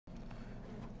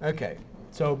Okay,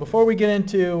 so before we get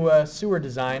into sewer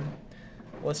design,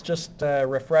 let's just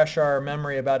refresh our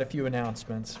memory about a few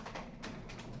announcements.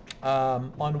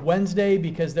 On Wednesday,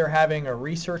 because they're having a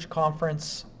research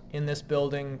conference in this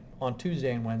building on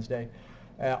Tuesday and Wednesday,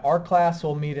 our class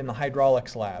will meet in the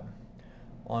hydraulics lab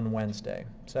on Wednesday.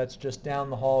 So that's just down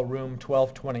the hall, room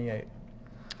 1228.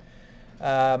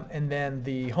 And then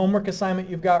the homework assignment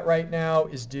you've got right now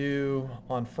is due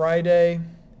on Friday,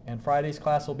 and Friday's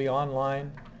class will be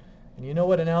online. And you know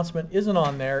what announcement isn't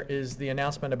on there is the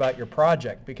announcement about your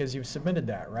project, because you've submitted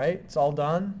that, right? It's all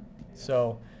done.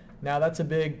 So now that's a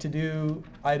big to-do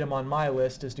item on my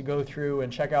list, is to go through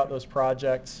and check out those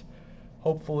projects.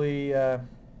 Hopefully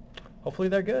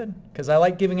they're good, because I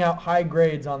like giving out high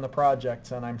grades on the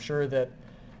projects, and I'm sure that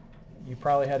you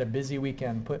probably had a busy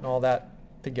weekend putting all that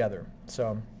together.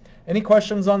 So any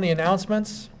questions on the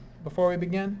announcements before we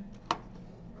begin?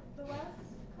 The last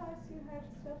class you had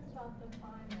stuff about the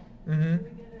final. Mm-hmm. Do we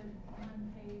get a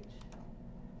one-page?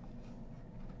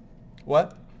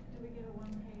 What? Do we get a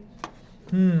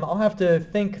one-page? I'll have to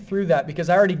think through that, because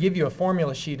I already give you a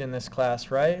formula sheet in this class,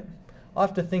 right? I'll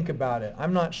have to think about it.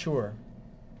 I'm not sure.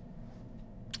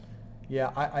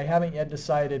 Yeah, I haven't yet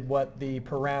decided what the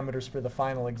parameters for the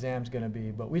final exam is going to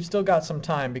be, but we've still got some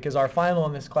time, because our final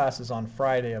in this class is on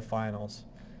Friday of finals.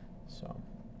 So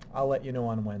I'll let you know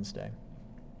on Wednesday.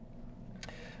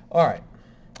 All right.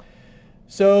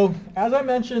 So as I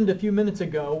mentioned a few minutes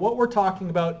ago, what we're talking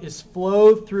about is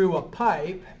flow through a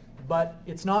pipe, but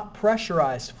it's not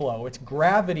pressurized flow. It's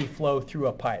gravity flow through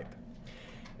a pipe.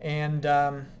 And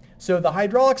so the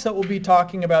hydraulics that we'll be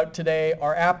talking about today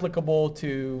are applicable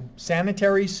to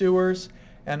sanitary sewers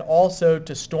and also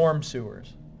to storm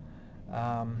sewers.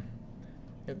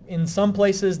 In some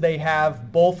places they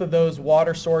have both of those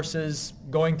water sources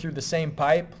going through the same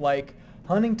pipe. Like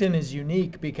Huntington is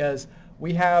unique because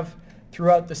we have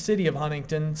throughout the city of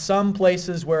Huntington some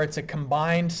places where it's a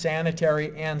combined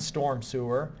sanitary and storm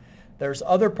sewer. There's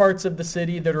other parts of the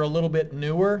city that are a little bit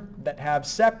newer that have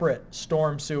separate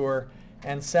storm sewer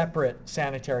and separate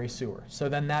sanitary sewer. So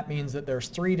then that means that there's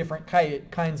three different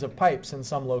kinds of pipes in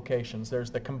some locations. There's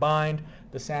the combined,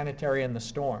 the sanitary, and the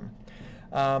storm.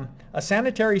 A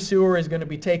sanitary sewer is going to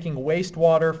be taking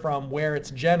wastewater from where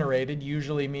it's generated,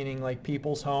 usually meaning like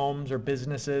people's homes or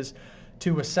businesses,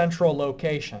 to a central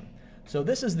location. So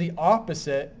this is the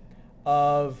opposite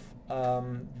of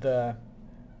the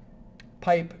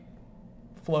pipe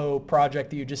flow project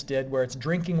that you just did, where it's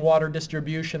drinking water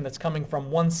distribution that's coming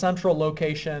from one central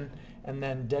location and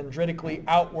then dendritically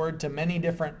outward to many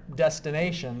different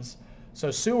destinations.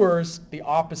 So sewers, the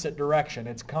opposite direction.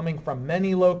 It's coming from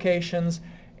many locations,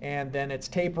 and then it's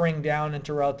tapering down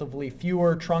into relatively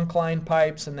fewer trunk line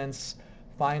pipes, and then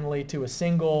finally to a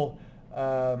single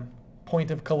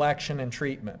point of collection and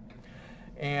treatment.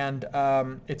 And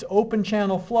it's open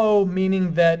channel flow,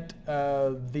 meaning that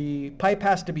the pipe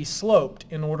has to be sloped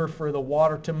in order for the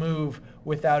water to move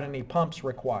without any pumps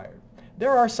required.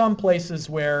 There are some places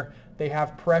where they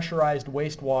have pressurized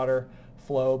wastewater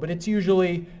flow, but it's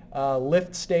usually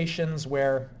lift stations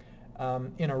where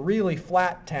in a really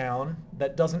flat town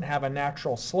that doesn't have a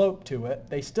natural slope to it,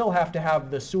 they still have to have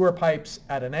the sewer pipes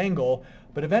at an angle,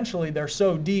 but eventually they're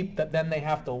so deep that then they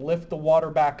have to lift the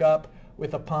water back up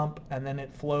with a pump, and then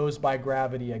it flows by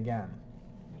gravity again.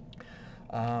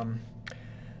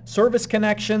 Service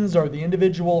connections are the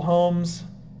individual homes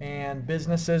and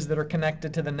businesses that are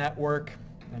connected to the network.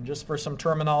 And just for some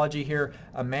terminology here,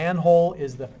 a manhole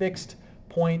is the fixed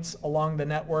points along the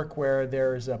network where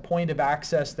there's a point of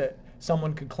access that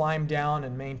someone could climb down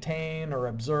and maintain or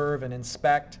observe and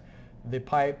inspect the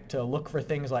pipe to look for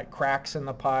things like cracks in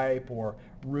the pipe or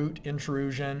root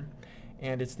intrusion.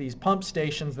 And it's these pump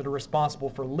stations that are responsible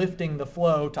for lifting the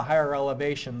flow to higher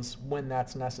elevations when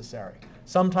that's necessary.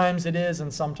 Sometimes it is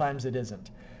and sometimes it isn't.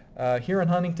 Here in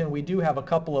Huntington we do have a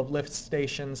couple of lift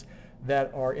stations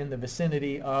that are in the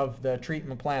vicinity of the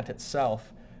treatment plant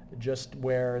itself, just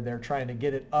where they're trying to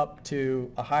get it up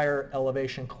to a higher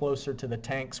elevation closer to the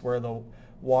tanks where the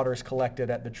water is collected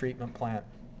at the treatment plant.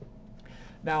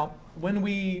 Now, when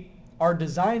we are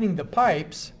designing the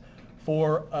pipes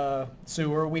for a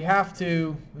sewer, we have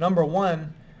to, number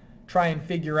one, try and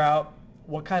figure out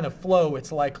what kind of flow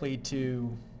it's likely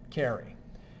to carry.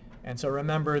 And so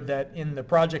remember that in the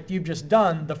project you've just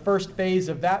done, the first phase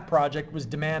of that project was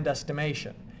demand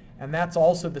estimation. And that's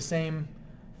also the same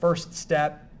first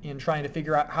step in trying to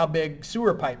figure out how big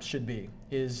sewer pipes should be,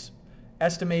 is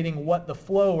estimating what the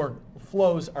flow or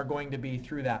flows are going to be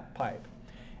through that pipe.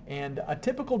 And a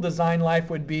typical design life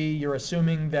would be, you're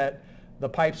assuming that the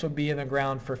pipes would be in the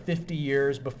ground for 50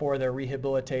 years before they're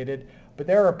rehabilitated. But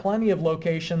there are plenty of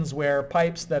locations where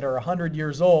pipes that are 100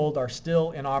 years old are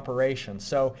still in operation.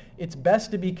 So it's best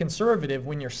to be conservative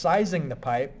when you're sizing the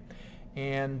pipe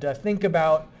and think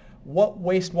about what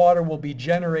wastewater will be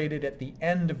generated at the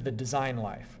end of the design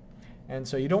life. And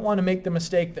so you don't want to make the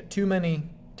mistake that too many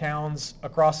towns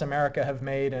across America have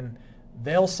made, and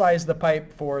they'll size the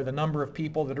pipe for the number of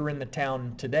people that are in the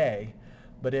town today.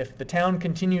 But if the town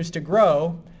continues to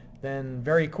grow, then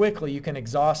very quickly you can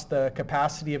exhaust the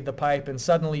capacity of the pipe, and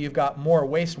suddenly you've got more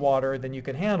wastewater than you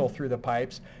can handle through the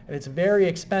pipes. And it's very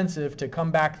expensive to come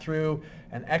back through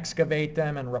and excavate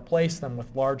them and replace them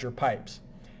with larger pipes.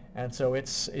 And so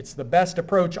it's the best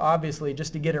approach, obviously,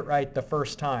 just to get it right the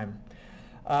first time.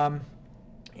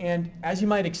 And as you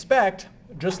might expect,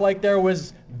 just like there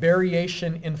was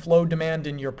variation in flow demand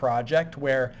in your project,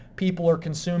 where people are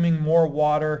consuming more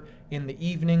water in the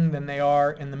evening than they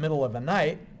are in the middle of the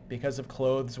night because of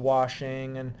clothes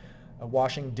washing and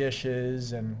washing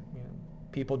dishes and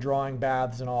people drawing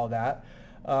baths and all that,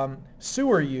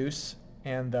 sewer use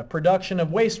and the production of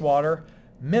wastewater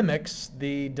mimics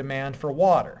the demand for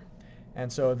water.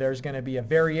 And so there's going to be a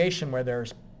variation where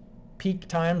there's peak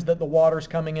times that the water's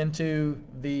coming into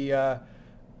the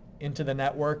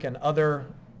network, and other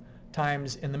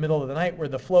times in the middle of the night where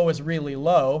the flow is really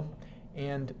low.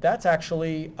 And that's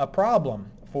actually a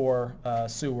problem for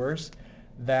sewers,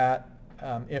 that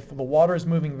if the water is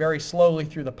moving very slowly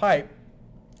through the pipe,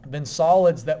 then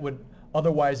solids that would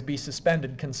otherwise be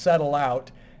suspended can settle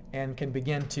out and can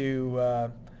begin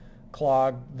to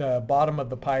clog the bottom of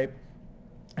the pipe.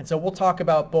 And so we'll talk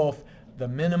about both the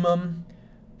minimum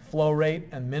flow rate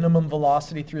and minimum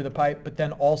velocity through the pipe, but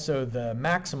then also the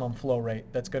maximum flow rate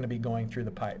that's going to be going through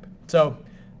the pipe. So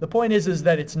the point is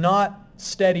that it's not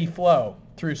steady flow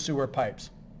through sewer pipes.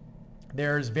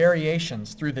 There's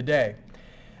variations through the day.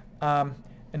 And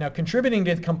now, contributing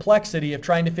to the complexity of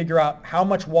trying to figure out how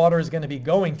much water is going to be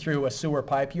going through a sewer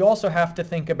pipe, you also have to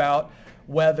think about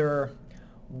whether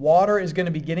water is going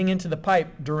to be getting into the pipe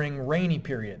during rainy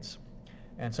periods.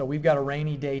 And so we've got a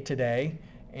rainy day today,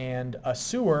 and a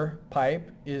sewer pipe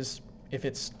is, if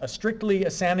it's strictly a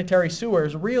sanitary sewer,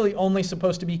 is really only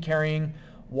supposed to be carrying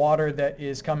water that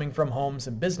is coming from homes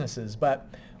and businesses. But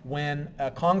when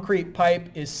a concrete pipe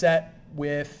is set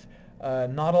with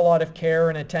not a lot of care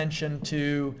and attention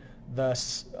to the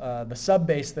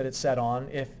subbase that it's set on,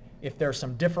 if there's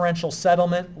some differential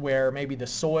settlement where maybe the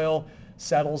soil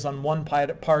settles on one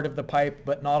part of the pipe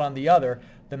but not on the other,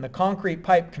 then the concrete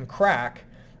pipe can crack.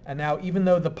 And now, even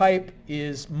though the pipe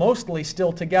is mostly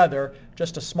still together,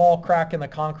 just a small crack in the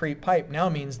concrete pipe now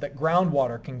means that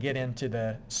groundwater can get into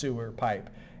the sewer pipe.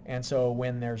 And so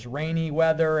when there's rainy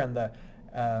weather and the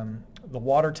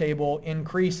water table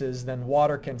increases, then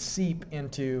water can seep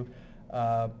into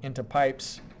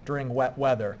pipes during wet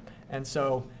weather. And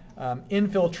so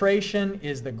infiltration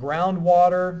is the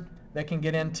groundwater that can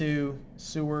get into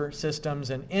sewer systems,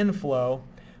 and inflow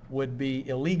would be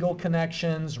illegal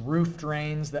connections, roof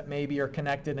drains that maybe are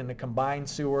connected in a combined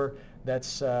sewer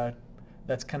that's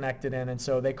connected in. And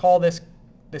so they call this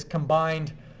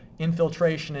combined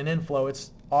infiltration and inflow.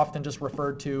 It's often just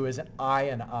referred to as an I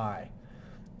and I.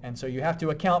 And so you have to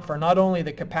account for not only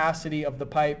the capacity of the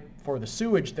pipe for the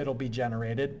sewage that'll be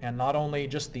generated, and not only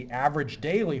just the average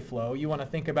daily flow, you want to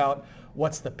think about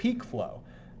what's the peak flow.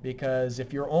 Because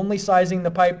if you're only sizing the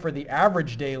pipe for the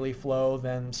average daily flow,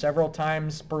 then several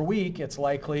times per week it's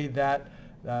likely that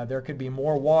there could be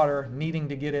more water needing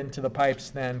to get into the pipes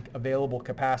than available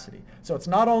capacity. So it's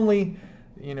not only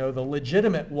the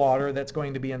legitimate water that's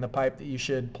going to be in the pipe that you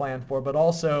should plan for, but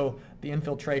also the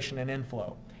infiltration and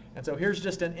inflow. And so here's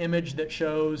just an image that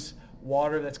shows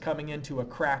water that's coming into a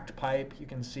cracked pipe. You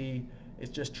can see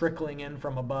it's just trickling in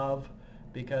from above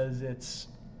because it's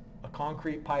a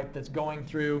concrete pipe that's going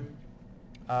through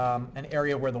an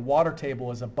area where the water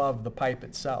table is above the pipe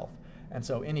itself. And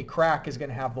so any crack is going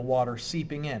to have the water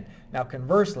seeping in. Now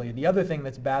conversely, the other thing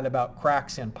that's bad about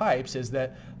cracks in pipes is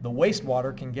that the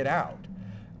wastewater can get out.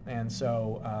 And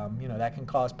so that can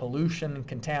cause pollution and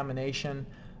contamination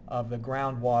of the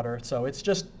groundwater. So it's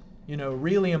just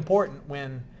really important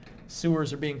when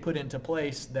sewers are being put into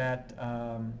place that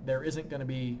there isn't going to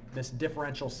be this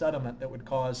differential settlement that would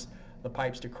cause the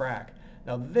pipes to crack.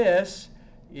 Now this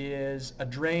is a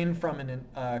drain from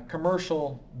a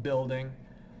commercial building.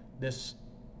 The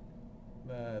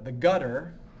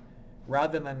gutter,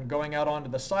 rather than going out onto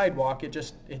the sidewalk,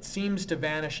 it seems to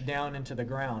vanish down into the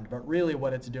ground. But really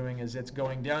what it's doing is it's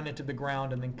going down into the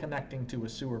ground and then connecting to a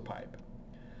sewer pipe.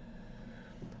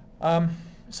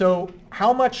 So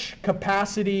how much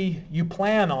capacity you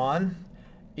plan on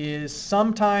is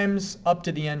sometimes up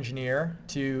to the engineer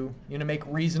to make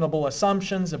reasonable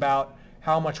assumptions about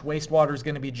how much wastewater is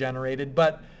going to be generated,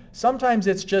 but sometimes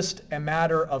it's just a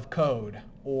matter of code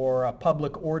or a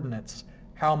public ordinance,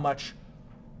 how much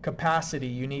capacity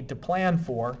you need to plan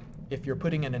for if you're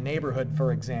putting in a neighborhood,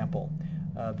 for example.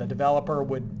 The developer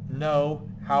would know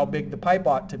how big the pipe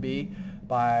ought to be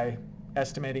by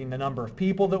estimating the number of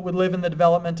people that would live in the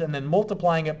development and then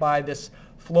multiplying it by this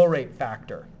flow rate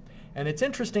factor. And it's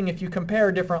interesting if you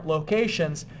compare different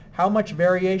locations, how much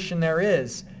variation there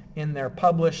is in their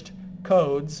published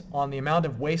codes on the amount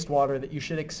of wastewater that you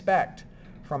should expect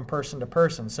from person to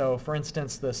person. So for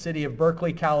instance, the city of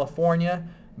Berkeley, California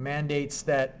mandates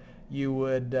that you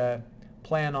would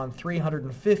plan on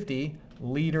 350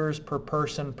 liters per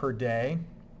person per day.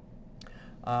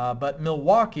 But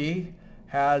Milwaukee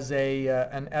has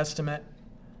an estimate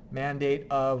mandate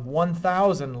of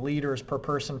 1,000 liters per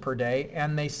person per day,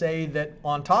 and they say that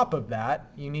on top of that,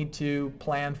 you need to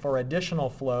plan for additional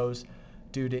flows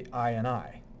due to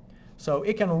I&I. So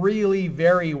it can really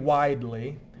vary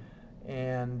widely,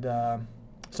 and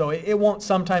so it won't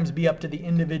sometimes be up to the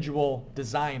individual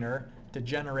designer to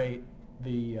generate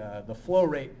the flow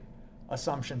rate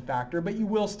assumption factor, but you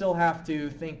will still have to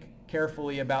think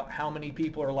carefully about how many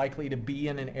people are likely to be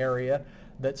in an area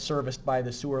that's serviced by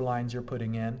the sewer lines you're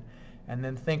putting in, and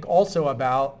then think also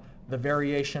about the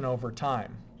variation over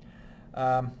time.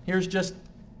 Here's just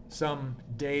some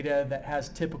data that has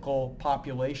typical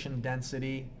population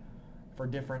density for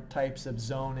different types of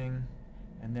zoning.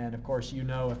 And then, of course, you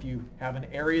know, if you have an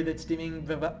area that's being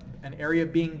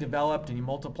developed and you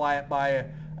multiply it by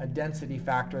a density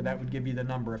factor, that would give you the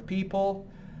number of people.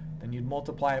 Then you'd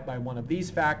multiply it by one of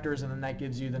these factors, and then that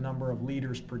gives you the number of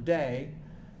liters per day.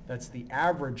 That's the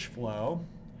average flow.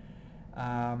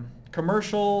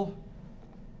 Commercial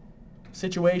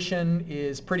situation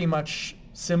is pretty much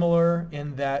similar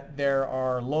in that there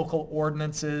are local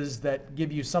ordinances that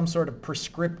give you some sort of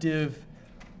prescriptive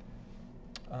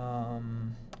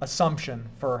assumption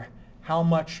for how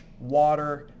much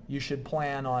water you should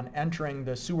plan on entering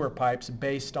the sewer pipes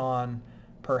based on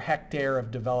per hectare of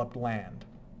developed land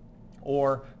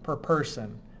or per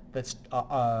person that's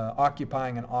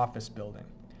occupying an office building.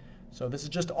 So this is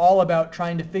just all about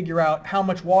trying to figure out how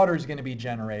much water is going to be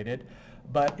generated.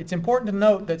 But it's important to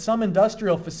note that some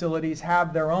industrial facilities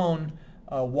have their own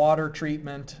water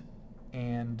treatment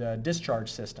and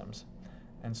discharge systems.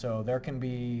 And so there can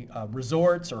be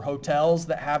resorts or hotels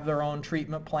that have their own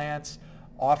treatment plants.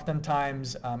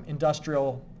 Oftentimes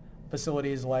industrial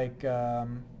facilities like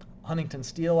Huntington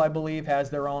Steel, I believe, has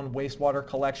their own wastewater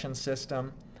collection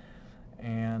system.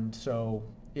 And so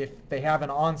if they have an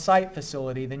on-site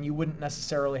facility, then you wouldn't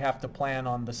necessarily have to plan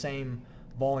on the same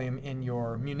volume in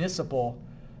your municipal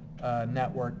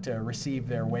network to receive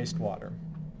their wastewater.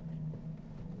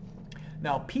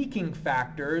 Now, peaking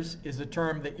factors is a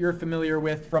term that you're familiar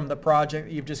with from the project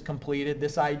that you've just completed.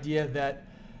 This idea that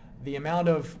the amount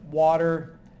of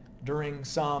water during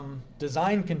some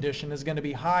design condition is going to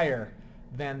be higher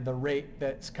than the rate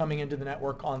that's coming into the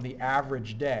network on the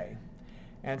average day.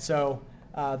 And so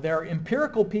there are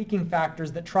empirical peaking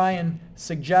factors that try and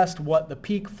suggest what the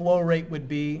peak flow rate would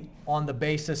be on the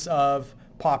basis of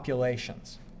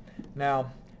populations.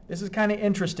 Now, this is kind of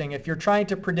interesting. If you're trying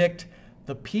to predict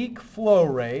the peak flow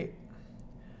rate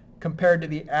compared to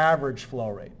the average flow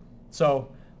rate. So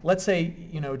let's say,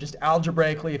 just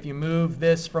algebraically, if you move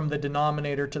this from the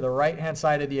denominator to the right-hand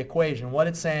side of the equation, what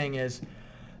it's saying is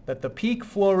that the peak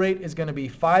flow rate is going to be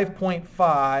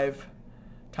 5.5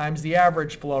 times the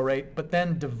average flow rate, but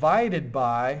then divided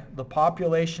by the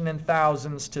population in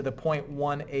thousands to the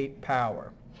 0.18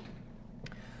 power.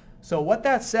 So what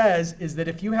that says is that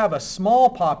if you have a small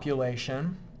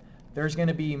population, there's going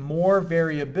to be more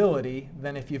variability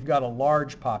than if you've got a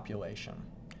large population.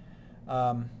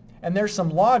 And there's some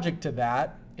logic to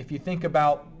that. If you think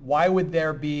about why would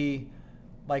there be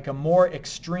like a more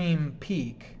extreme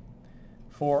peak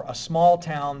for a small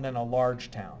town than a large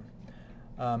town?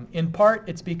 In part,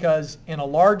 it's because in a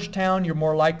large town, you're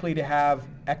more likely to have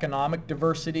economic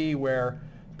diversity where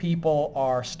people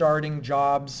are starting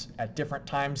jobs at different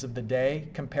times of the day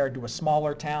compared to a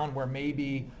smaller town where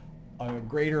maybe a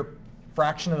greater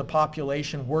fraction of the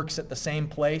population works at the same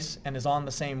place and is on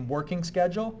the same working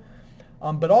schedule.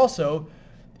 But also,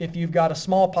 if you've got a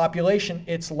small population,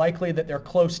 it's likely that they're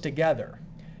close together.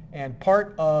 And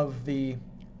part of the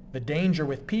danger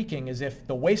with peaking is if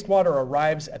the wastewater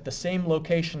arrives at the same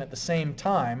location at the same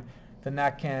time, then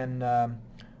that can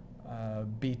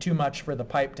be too much for the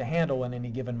pipe to handle in any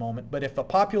given moment. But if the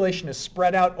population is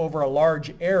spread out over a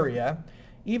large area,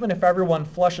 even if everyone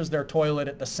flushes their toilet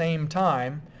at the same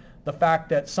time, the fact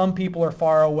that some people are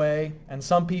far away and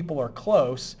some people are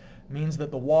close means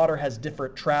that the water has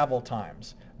different travel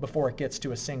times before it gets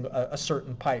to a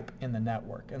certain pipe in the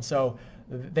network. And so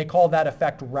they call that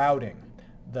effect routing,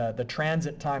 the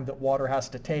transit time that water has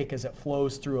to take as it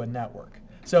flows through a network.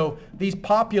 So these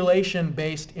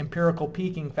population-based empirical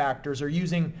peaking factors are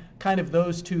using kind of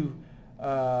those two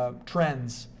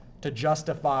trends to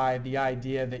justify the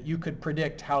idea that you could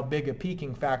predict how big a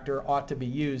peaking factor ought to be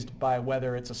used by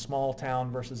whether it's a small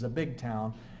town versus a big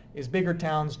town. Is bigger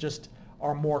towns just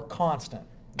are more constant.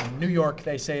 In New York,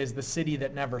 they say, is the city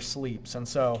that never sleeps. And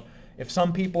so if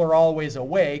some people are always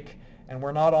awake and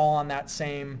we're not all on that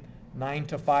same 9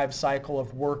 to 5 cycle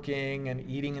of working and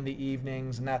eating in the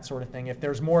evenings and that sort of thing, if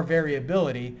there's more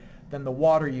variability, then the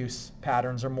water use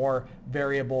patterns are more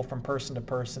variable from person to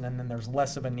person, and then there's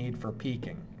less of a need for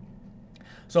peaking.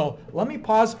 So let me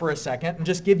pause for a second and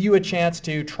just give you a chance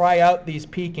to try out these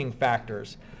peaking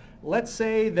factors. Let's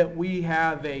say that we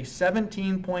have a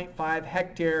 17.5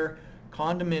 hectare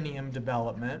condominium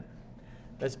development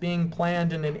that's being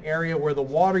planned in an area where the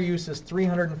water use is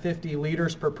 350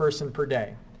 liters per person per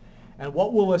day. And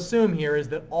what we'll assume here is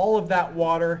that all of that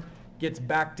water gets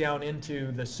back down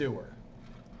into the sewer.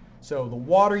 So the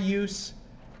water use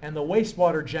and the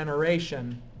wastewater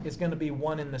generation is going to be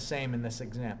one and the same in this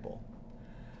example.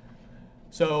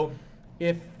 So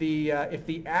if the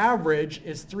average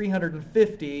is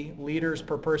 350 liters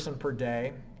per person per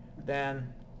day, then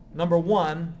number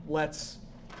one, let's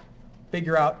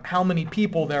figure out how many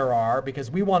people there are,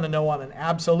 because we want to know on an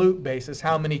absolute basis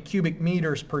how many cubic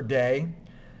meters per day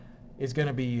is going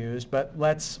to be used. But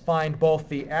let's find both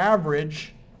the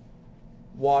average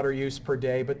water use per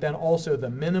day, but then also the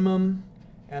minimum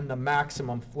and the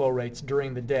maximum flow rates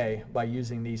during the day by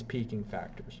using these peaking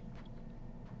factors.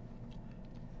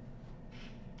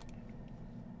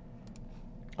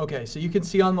 Okay, so you can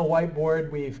see on the whiteboard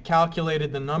we've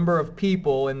calculated the number of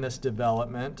people in this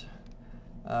development,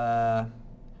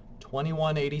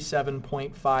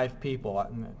 2187.5 people.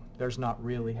 There's not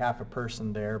really half a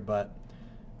person there, but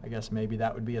I guess maybe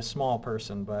that would be a small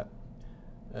person, but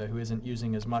who isn't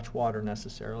using as much water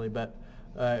necessarily. But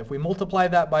if we multiply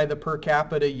that by the per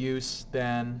capita use,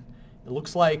 then it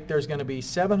looks like there's going to be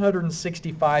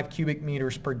 765 cubic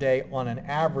meters per day on an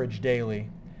average daily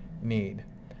need.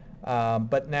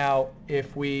 But now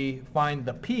if we find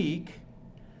the peak,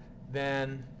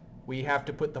 then we have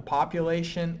to put the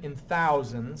population in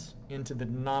thousands into the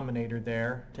denominator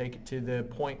there, take it to the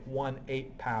 0.18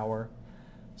 power.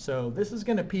 So this is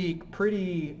going to peak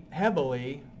pretty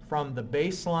heavily from the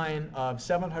baseline of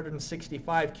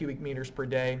 765 cubic meters per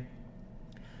day.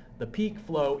 The peak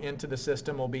flow into the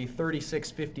system will be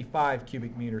 3655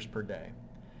 cubic meters per day.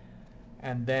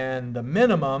 And then the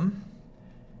minimum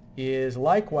is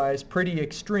likewise pretty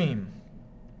extreme.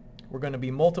 We're going to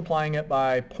be multiplying it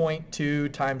by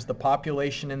 0.2 times the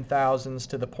population in thousands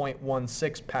to the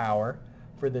 0.16 power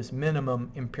for this minimum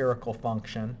empirical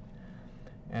function.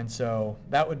 And so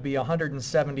that would be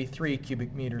 173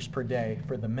 cubic meters per day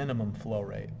for the minimum flow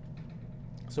rate.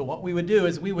 So what we would do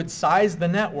is we would size the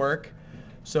network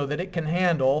so that it can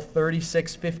handle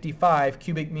 3655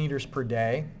 cubic meters per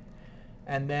day.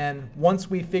 And then once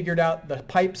we figured out the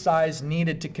pipe size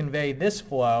needed to convey this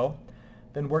flow,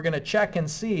 then we're going to check and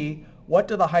see what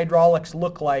do the hydraulics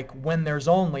look like when there's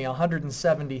only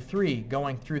 173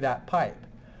 going through that pipe.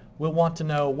 We'll want to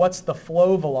know what's the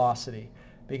flow velocity,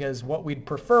 because what we'd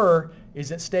prefer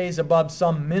is it stays above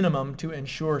some minimum to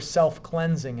ensure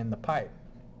self-cleansing in the pipe.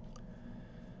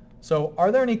 So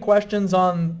are there any questions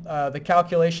on the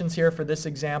calculations here for this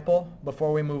example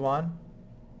before we move on?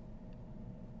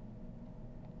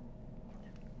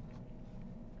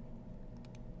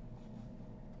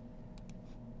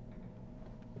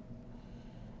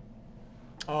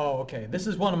 Oh, okay. This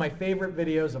is one of my favorite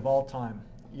videos of all time.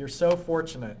 You're so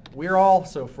fortunate. We're all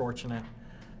so fortunate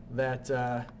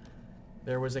that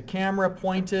there was a camera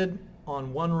pointed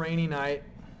on one rainy night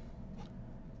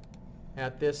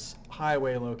at this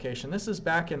highway location. This is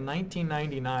back in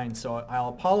 1999, so I'll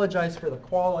apologize for the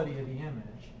quality of the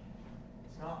image.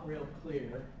 It's not real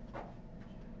clear. But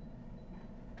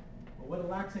what it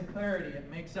lacks in clarity,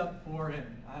 it makes up for in,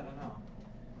 I don't know,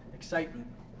 excitement.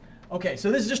 Okay,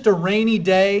 so this is just a rainy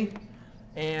day,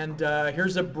 and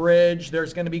here's a bridge.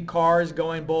 There's going to be cars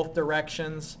going both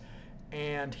directions,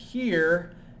 and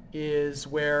here is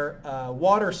where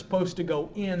water's supposed to go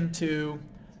into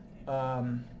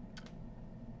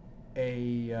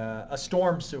a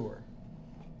storm sewer.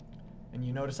 And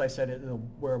you notice I said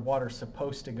where water's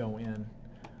supposed to go in.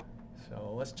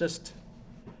 So let's just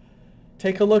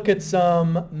take a look at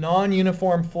some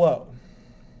non-uniform flow.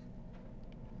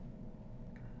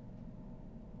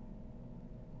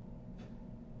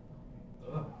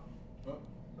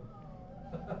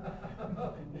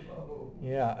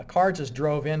 Yeah, a car just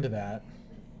drove into that.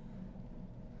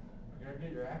 You're gonna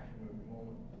get your action movie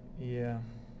moment. Yeah.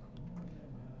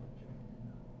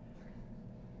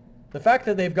 The fact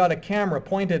that they've got a camera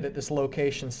pointed at this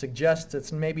location suggests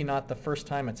it's maybe not the first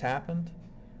time it's happened.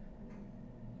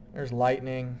 There's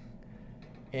lightning.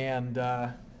 And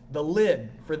the lid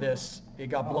for this, it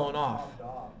got blown off.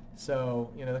 So,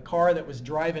 the car that was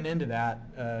driving into that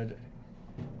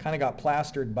kind of got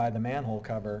plastered by the manhole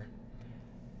cover.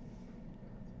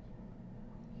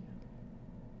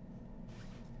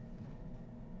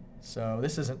 So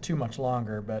this isn't too much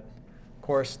longer, but of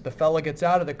course the fella gets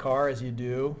out of the car, as you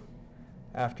do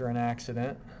after an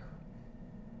accident.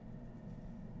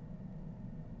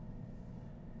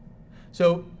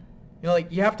 So,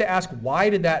 you have to ask, why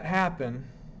did that happen?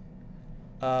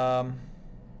 Oh,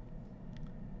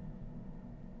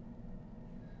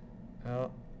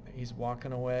 he's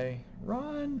walking away.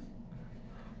 Run!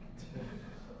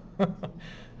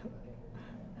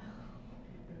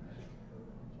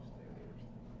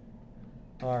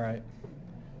 All right.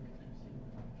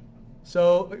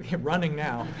 So, running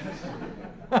now.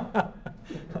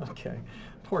 Okay.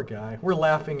 Poor guy. We're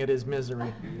laughing at his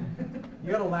misery.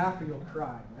 You gotta laugh or you'll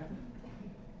cry, right?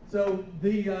 So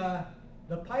the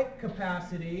pipe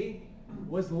capacity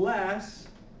was less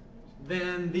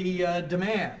than the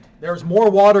demand. There was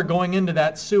more water going into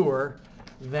that sewer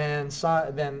than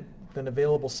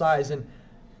available size, and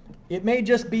it may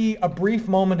just be a brief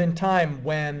moment in time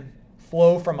when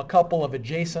flow from a couple of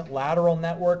adjacent lateral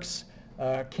networks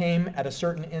came at a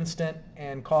certain instant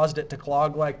and caused it to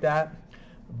clog like that.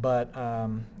 But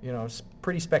it's a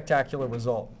pretty spectacular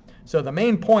result. So the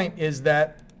main point is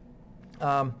that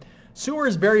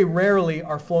sewers very rarely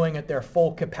are flowing at their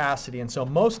full capacity, and so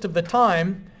most of the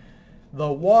time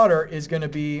the water is going to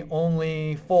be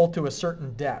only full to a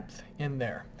certain depth in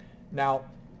there. Now,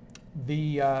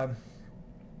 the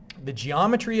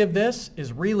geometry of this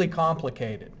is really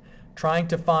complicated. Trying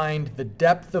to find the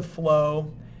depth of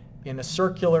flow in a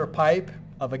circular pipe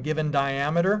of a given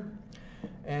diameter.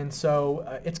 And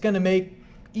so it's going to make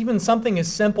even something as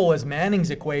simple as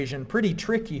Manning's equation pretty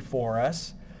tricky for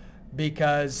us,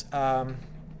 because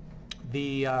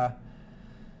the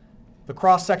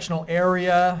cross-sectional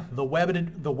area, the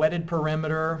wetted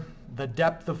perimeter, the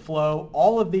depth of flow,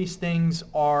 all of these things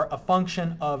are a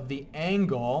function of the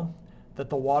angle that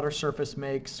the water surface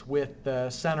makes with the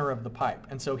center of the pipe.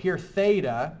 And so here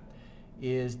theta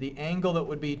is the angle that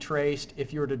would be traced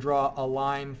if you were to draw a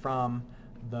line from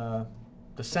the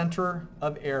center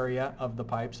of area of the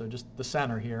pipe, so just the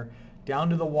center here, down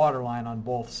to the water line on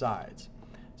both sides.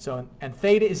 So, and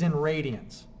theta is in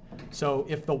radians. So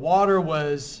if the water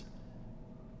was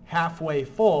halfway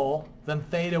full, then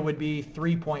theta would be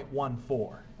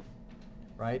 3.14,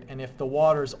 right? And if the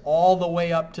water's all the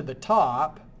way up to the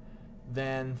top,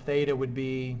 then theta would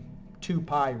be 2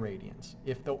 pi radians,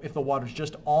 if the water's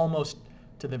just almost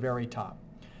to the very top.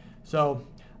 So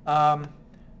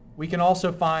we can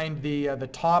also find the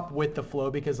top width of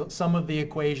flow, because some of the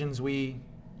equations we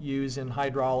use in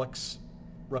hydraulics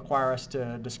require us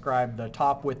to describe the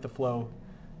top width of flow,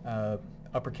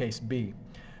 uppercase B.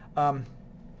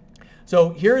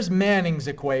 So here's Manning's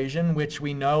equation, which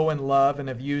we know and love and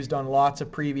have used on lots of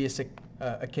previous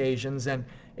occasions. And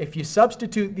if you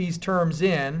substitute these terms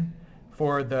in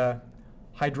for the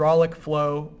hydraulic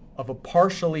flow of a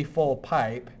partially full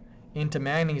pipe into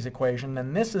Manning's equation,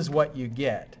 then this is what you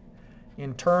get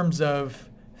in terms of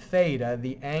theta,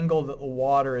 the angle that the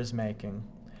water is making.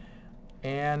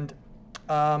 And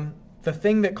the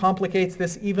thing that complicates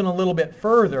this even a little bit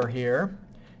further here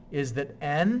is that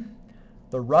N,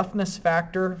 the roughness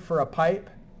factor for a pipe,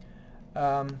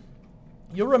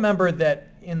 you'll remember that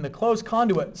in the closed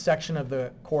conduit section of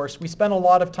the course, we spent a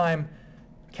lot of time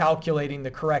calculating the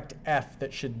correct F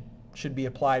that should be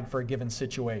applied for a given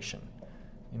situation.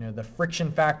 The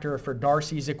friction factor for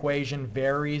Darcy's equation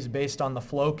varies based on the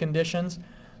flow conditions.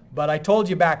 But I told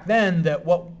you back then that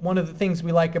one of the things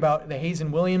we like about the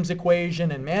Hazen-Williams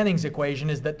equation and Manning's equation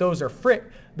is that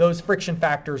those friction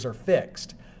factors are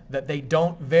fixed, that they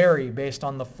don't vary based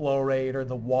on the flow rate or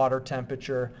the water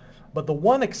temperature. But the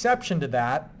one exception to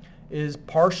that is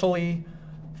partially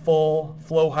full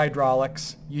flow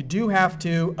hydraulics. You do have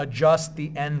to adjust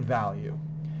the N value.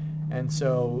 And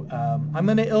so I'm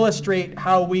going to illustrate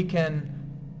how we can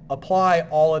apply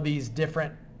all of these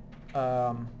different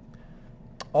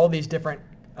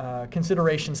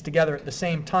considerations together at the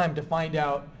same time to find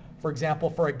out, for example,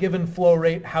 for a given flow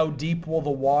rate, how deep will the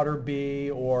water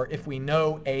be, or if we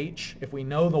know H, if we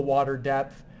know the water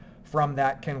depth, from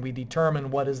that can we determine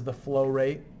what is the flow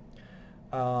rate.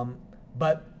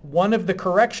 But one of the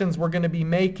corrections we're going to be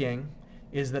making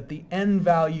is that the n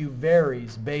value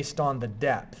varies based on the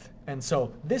depth. And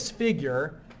so this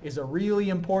figure is a really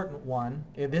important one.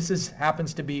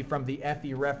 Happens to be from the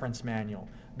FE reference manual,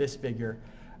 this figure.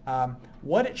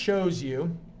 What it shows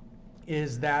you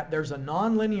is that there's a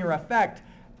nonlinear effect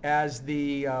as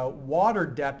the water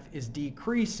depth is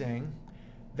decreasing,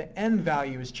 the n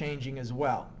value is changing as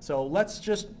well. So let's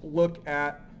just look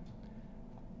at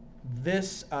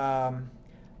this,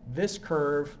 this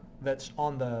curve that's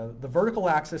on the vertical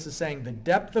axis is saying the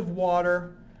depth of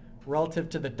water relative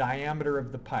to the diameter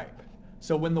of the pipe.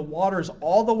 So when the water's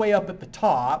all the way up at the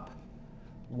top,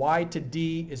 y to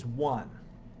d is 1.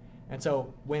 And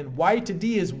so when y to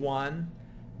d is 1,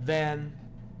 then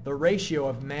the ratio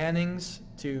of Manning's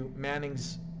to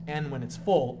Manning's n when it's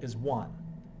full is 1.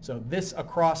 So this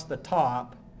across the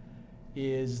top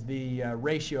is the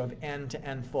ratio of n to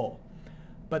n full.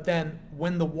 But then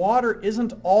when the water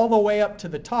isn't all the way up to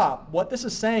the top, what this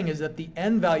is saying is that the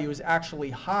n value is actually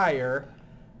higher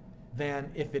than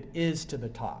if it is to the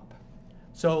top.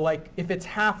 So like if it's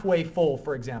halfway full,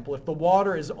 for example, if the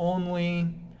water is only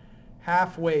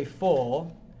halfway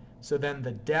full, so then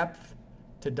the depth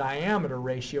to diameter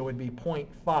ratio would be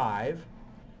 0.5.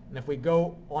 And if we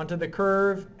go onto the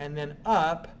curve and then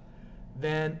up,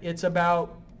 then it's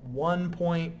about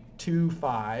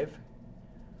 1.25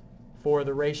 for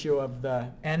the ratio of the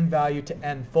n value to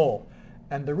n full.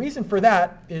 And the reason for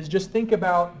that is just think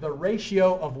about the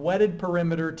ratio of wetted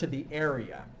perimeter to the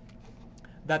area.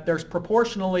 That there's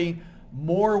proportionally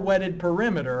more wetted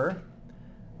perimeter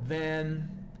than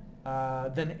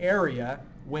area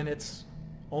when it's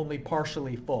only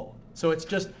partially full. So it's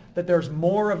just that there's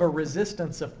more of a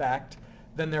resistance effect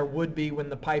than there would be when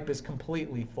the pipe is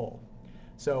completely full.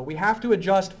 So we have to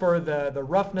adjust for the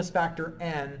roughness factor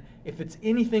n if it's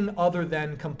anything other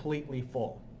than completely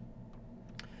full.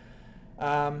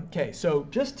 Okay, so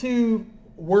just to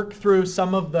work through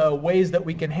some of the ways that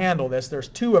we can handle this, there's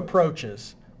two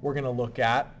approaches we're going to look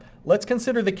at. Let's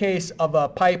consider the case of a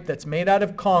pipe that's made out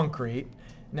of concrete.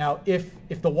 Now,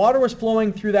 if the water was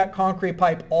flowing through that concrete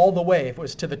pipe all the way, if it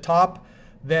was to the top,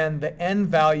 then the n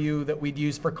value that we'd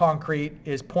use for concrete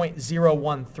is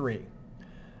 0.013.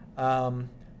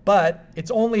 But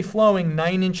it's only flowing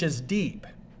 9 inches deep.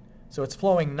 So it's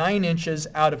flowing 9 inches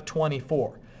out of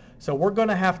 24. So we're going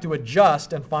to have to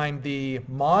adjust and find the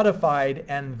modified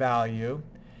n value.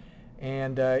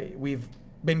 And we've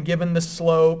been given the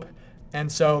slope. And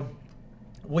so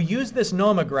we'll use this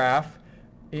nomograph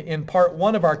in part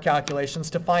 1 of our calculations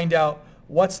to find out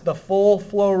what's the full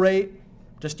flow rate,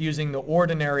 just using the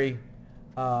ordinary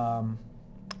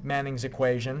Manning's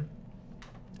equation.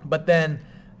 But then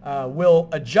we'll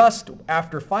adjust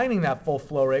after finding that full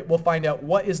flow rate. We'll find out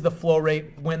what is the flow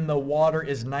rate when the water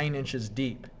is 9 inches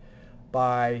deep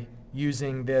by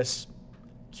using this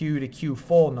Q to Q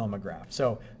full nomograph.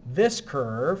 So this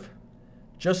curve,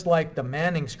 just like the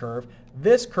Manning's curve,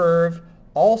 this curve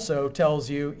also tells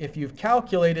you if you've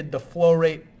calculated the flow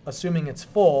rate, assuming it's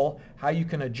full, how you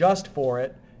can adjust for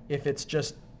it if it's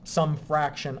just some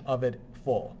fraction of it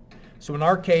full. So in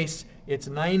our case, it's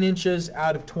 9 inches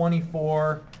out of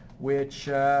 24, which,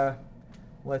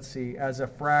 let's see, as a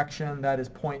fraction, that is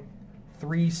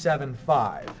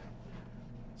 0.375.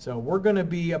 So we're going to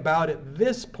be about at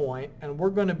this point, and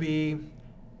we're going to be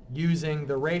using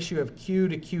the ratio of Q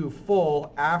to Q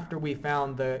full after we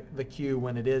found the Q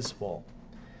when it is full.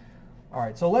 All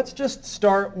right, so let's just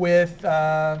start with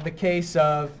the case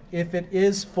of if it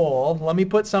is full. Let me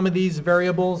put some of these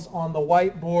variables on the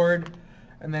whiteboard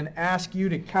and then ask you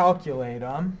to calculate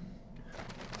them.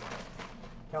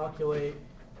 Calculate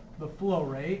the flow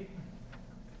rate.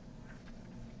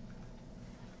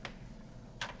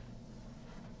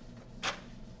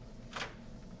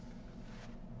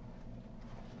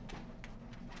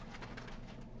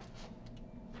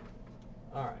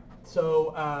 All right,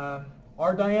 so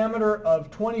our diameter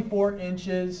of 24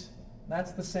 inches,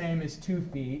 that's the same as 2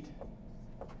 feet.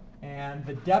 And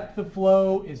the depth of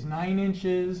flow is 9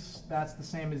 inches. That's the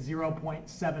same as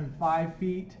 0.75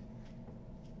 feet.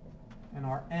 And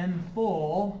our n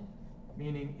full,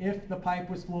 meaning if the pipe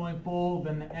was flowing full,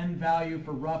 then the n value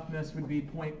for roughness would be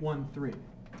 0.13.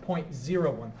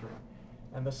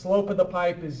 And the slope of the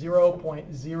pipe is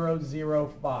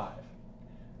 0.005.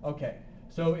 Okay,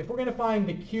 so if we're going to find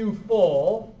the Q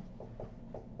full,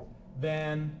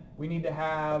 then we need to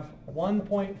have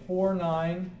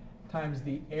 1.49 times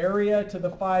the area to the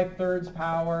 5/3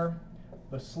 power,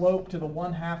 the slope to the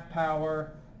 1/2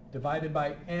 power, divided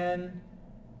by n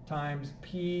times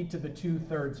p to the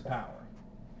 2/3 power.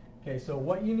 Okay, so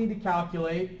what you need to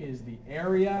calculate is the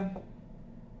area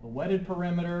the wetted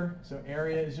perimeter, so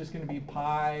area is just going to be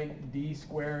pi d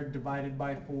squared divided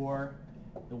by 4.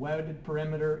 The wetted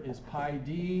perimeter is pi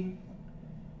d.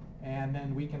 And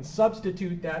then we can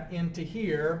substitute that into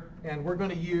here, and we're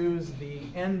going to use the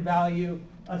n value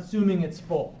assuming it's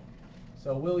full.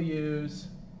 So we'll use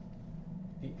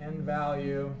the n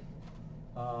value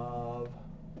of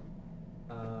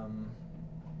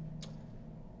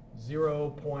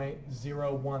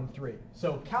 0.013.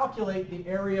 So calculate the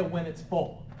area when it's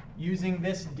full. Using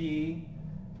this d,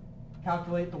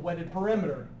 calculate the wetted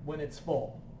perimeter when it's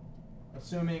full,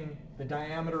 assuming the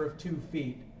diameter of 2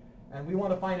 feet. And we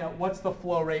want to find out what's the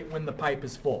flow rate when the pipe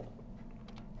is full.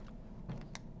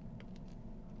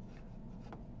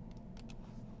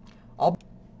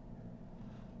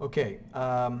 Okay,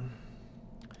 now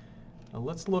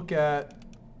let's look at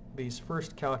these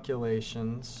first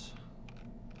calculations.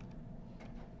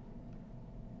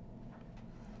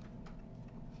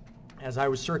 As I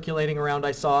was circulating around,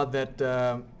 I saw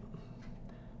that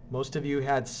most of you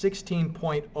had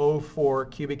 16.04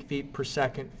 cubic feet per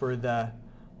second for the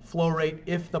flow rate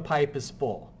if the pipe is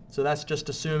full. So that's just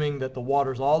assuming that the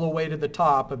water's all the way to the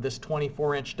top of this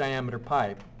 24-inch diameter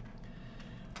pipe.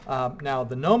 Now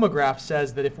the nomograph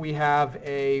says that if we have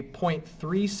a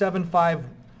 0.375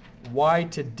 Y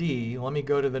to D, let me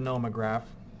go to the nomograph.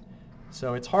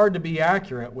 So it's hard to be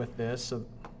accurate with this, so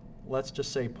let's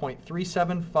just say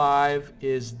 0.375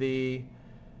 is the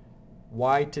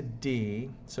Y to D,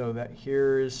 so that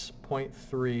here's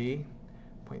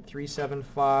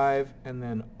 0.375, and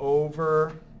then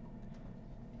over,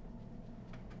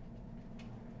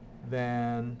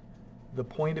 then the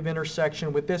point of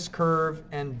intersection with this curve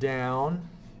and down.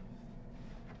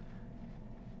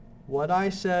 What I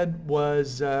said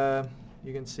was,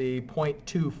 you can see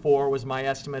 0.24 was my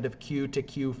estimate of Q to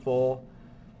Q full.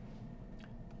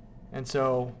 And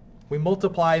so we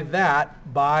multiply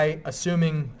that by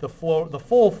assuming the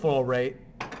full flow rate.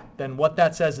 Then what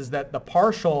that says is that the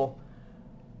partial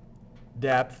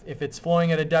depth, if it's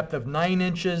flowing at a depth of 9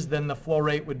 inches, then the flow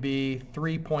rate would be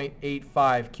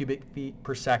 3.85 cubic feet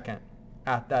per second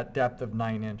at that depth of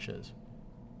 9 inches.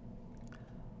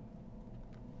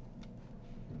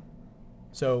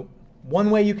 So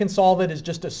one way you can solve it is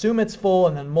just assume it's full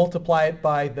and then multiply it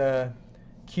by the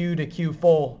Q to Q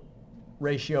full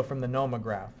ratio from the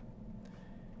nomograph.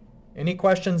 Any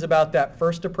questions about that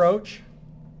first approach?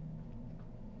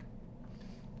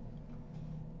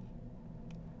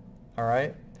 All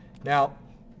right. Now,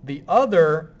 the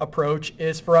other approach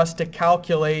is for us to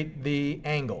calculate the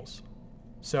angles.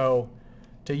 So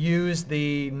to use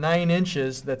the 9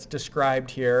 inches that's described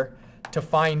here to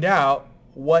find out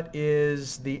what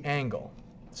is the angle.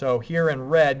 So here in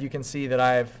red, you can see that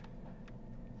I've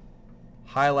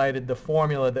highlighted the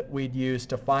formula that we'd use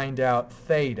to find out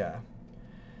theta.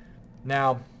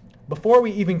 Now, before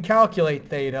we even calculate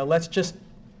theta, let's just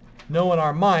know in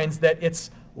our minds that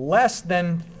it's less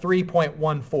than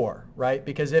 3.14, right?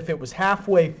 Because if it was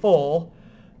halfway full,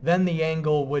 then the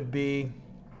angle would be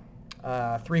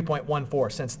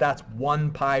 3.14, since that's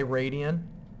 1 pi radian.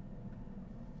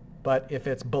 But if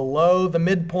it's below the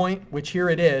midpoint, which here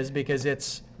it is because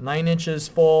it's 9 inches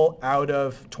full out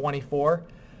of 24,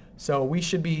 so we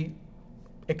should be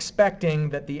expecting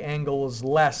that the angle is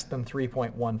less than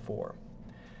 3.14.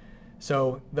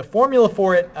 So the formula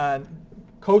for it,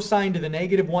 cosine to the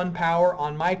 -1 power,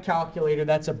 on my calculator,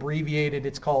 that's abbreviated.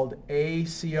 It's called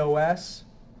ACOS.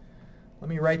 Let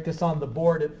me write this on the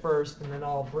board at first, and then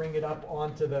I'll bring it up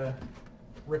onto the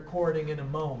recording in a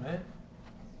moment.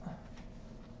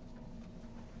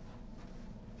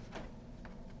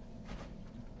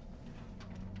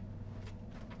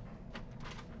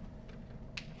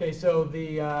 Okay, so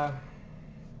the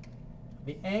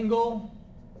angle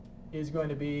is going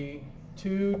to be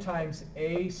 2 times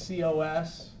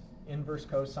ACOS, inverse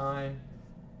cosine,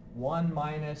 1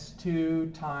 minus 2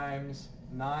 times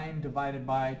 9 divided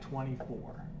by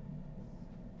 24.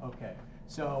 Okay,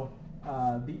 so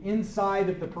the inside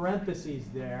of the parentheses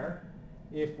there,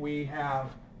 if we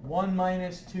have 1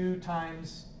 minus 2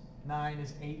 times 9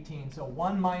 is 18. So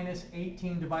 1 minus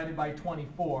 18 divided by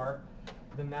 24,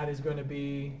 then that is going to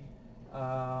be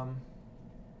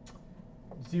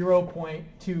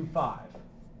 0.25.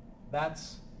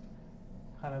 That's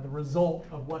kind of the result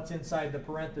of what's inside the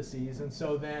parentheses. And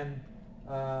so then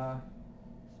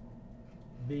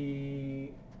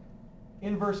the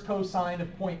inverse cosine of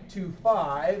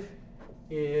 0.25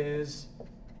 is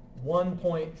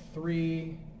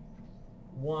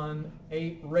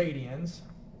 1.318 radians.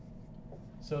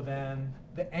 So then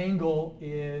the angle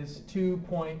is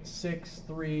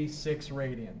 2.636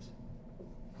 radians.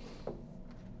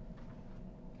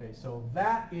 Okay, so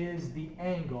that is the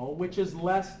angle, which is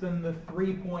less than the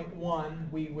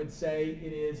 3.1 we would say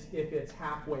it is if it's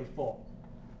halfway full.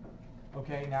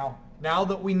 Okay, now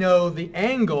that we know the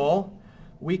angle,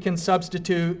 we can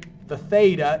substitute the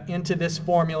theta into this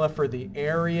formula for the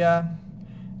area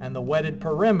and the wetted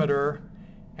perimeter,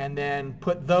 and then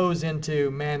put those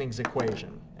into Manning's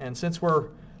equation. And since we're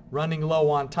running low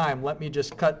on time, let me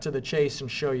just cut to the chase and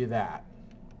show you that.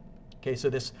 Okay, so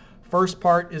this first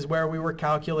part is where we were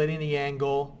calculating the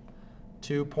angle,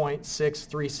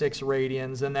 2.636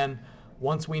 radians, and then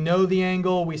once we know the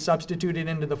angle, we substitute it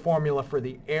into the formula for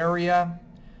the area.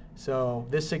 So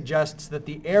this suggests that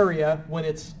the area, when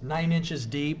it's 9 inches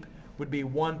deep, would be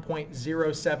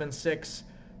 1.076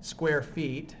 square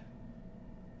feet.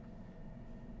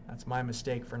 That's my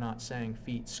mistake for not saying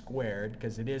feet squared,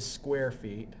 because it is square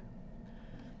feet.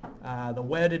 The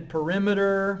wetted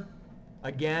perimeter,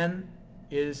 again,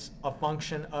 is a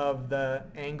function of the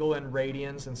angle in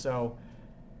radians, and so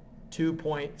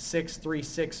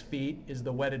 2.636 feet is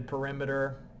the wetted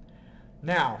perimeter.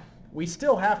 Now, we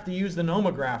still have to use the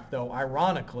nomograph, though,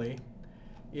 ironically,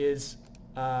 is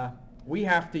we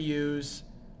have to use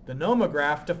the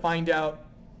nomograph to find out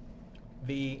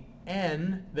the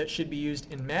n that should be used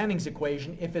in Manning's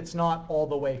equation if it's not all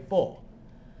the way full.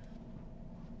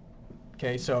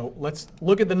 Okay, so let's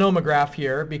look at the nomograph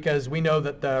here, because we know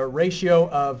that the ratio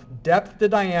of depth to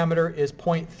diameter is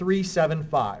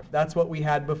 0.375. That's what we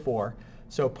had before.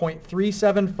 So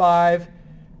 0.375,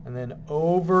 and then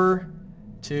over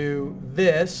to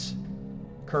this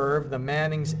curve, the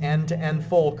Manning's end-to-end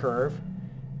full curve,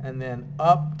 and then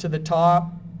up to the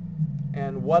top.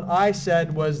 And what I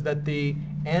said was that the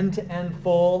end-to-end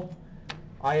full,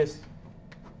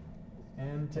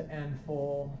 end-to-end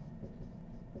full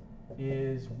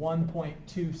is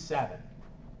 1.27.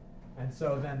 And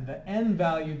so then the n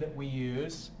value that we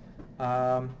use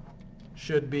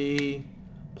should be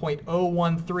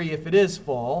 0.013 if it is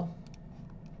full.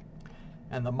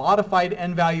 And the modified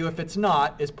n value, if it's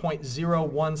not, is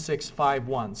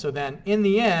 0.01651. So then in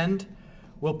the end,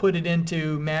 we'll put it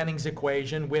into Manning's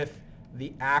equation with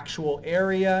the actual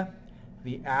area,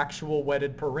 the actual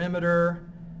wetted perimeter,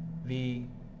 the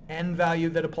n value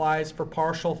that applies for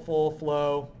partial full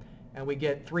flow, and we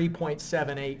get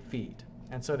 3.78 feet.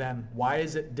 And so then why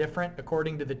is it different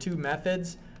according to the two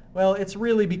methods? Well, it's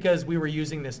really because we were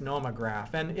using this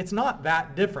nomograph, and it's not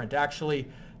that different. Actually,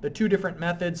 the two different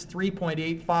methods,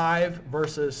 3.85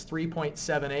 versus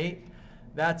 3.78,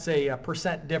 that's a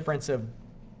percent difference of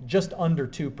just under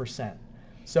 2%.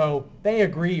 So they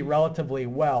agree relatively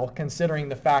well, considering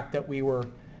the fact that we were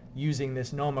using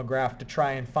this nomograph to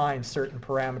try and find certain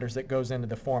parameters that goes into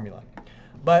the formula.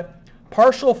 But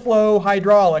partial flow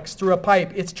hydraulics through a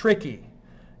pipe, it's tricky.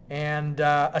 And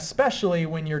especially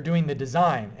when you're doing the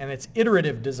design, and it's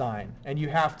iterative design, and you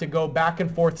have to go back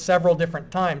and forth several different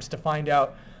times to find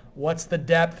out what's the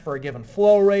depth for a given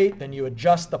flow rate, then you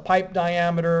adjust the pipe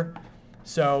diameter.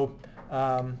 So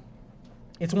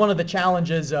it's one of the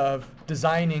challenges of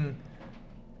designing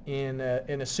in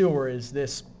a sewer is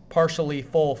this partially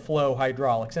full flow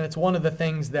hydraulics. And it's one of the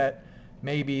things that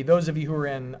maybe those of you who are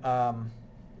in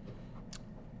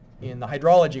the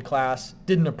hydrology class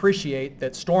didn't appreciate,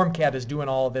 that StormCAD is doing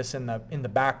all of this in the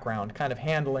background, kind of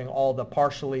handling all the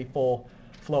partially full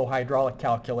flow hydraulic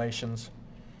calculations.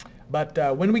 But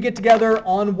when we get together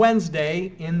on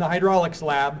Wednesday in the hydraulics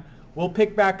lab, we'll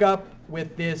pick back up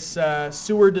with this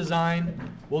sewer design.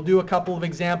 We'll do a couple of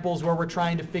examples where we're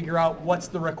trying to figure out what's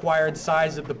the required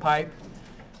size of the pipe.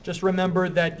 Just remember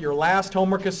that your last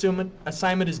homework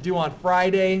assignment is due on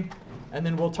Friday, and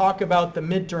then we'll talk about the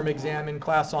midterm exam in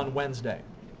class on Wednesday.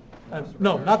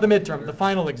 No, not the midterm, the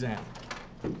final exam.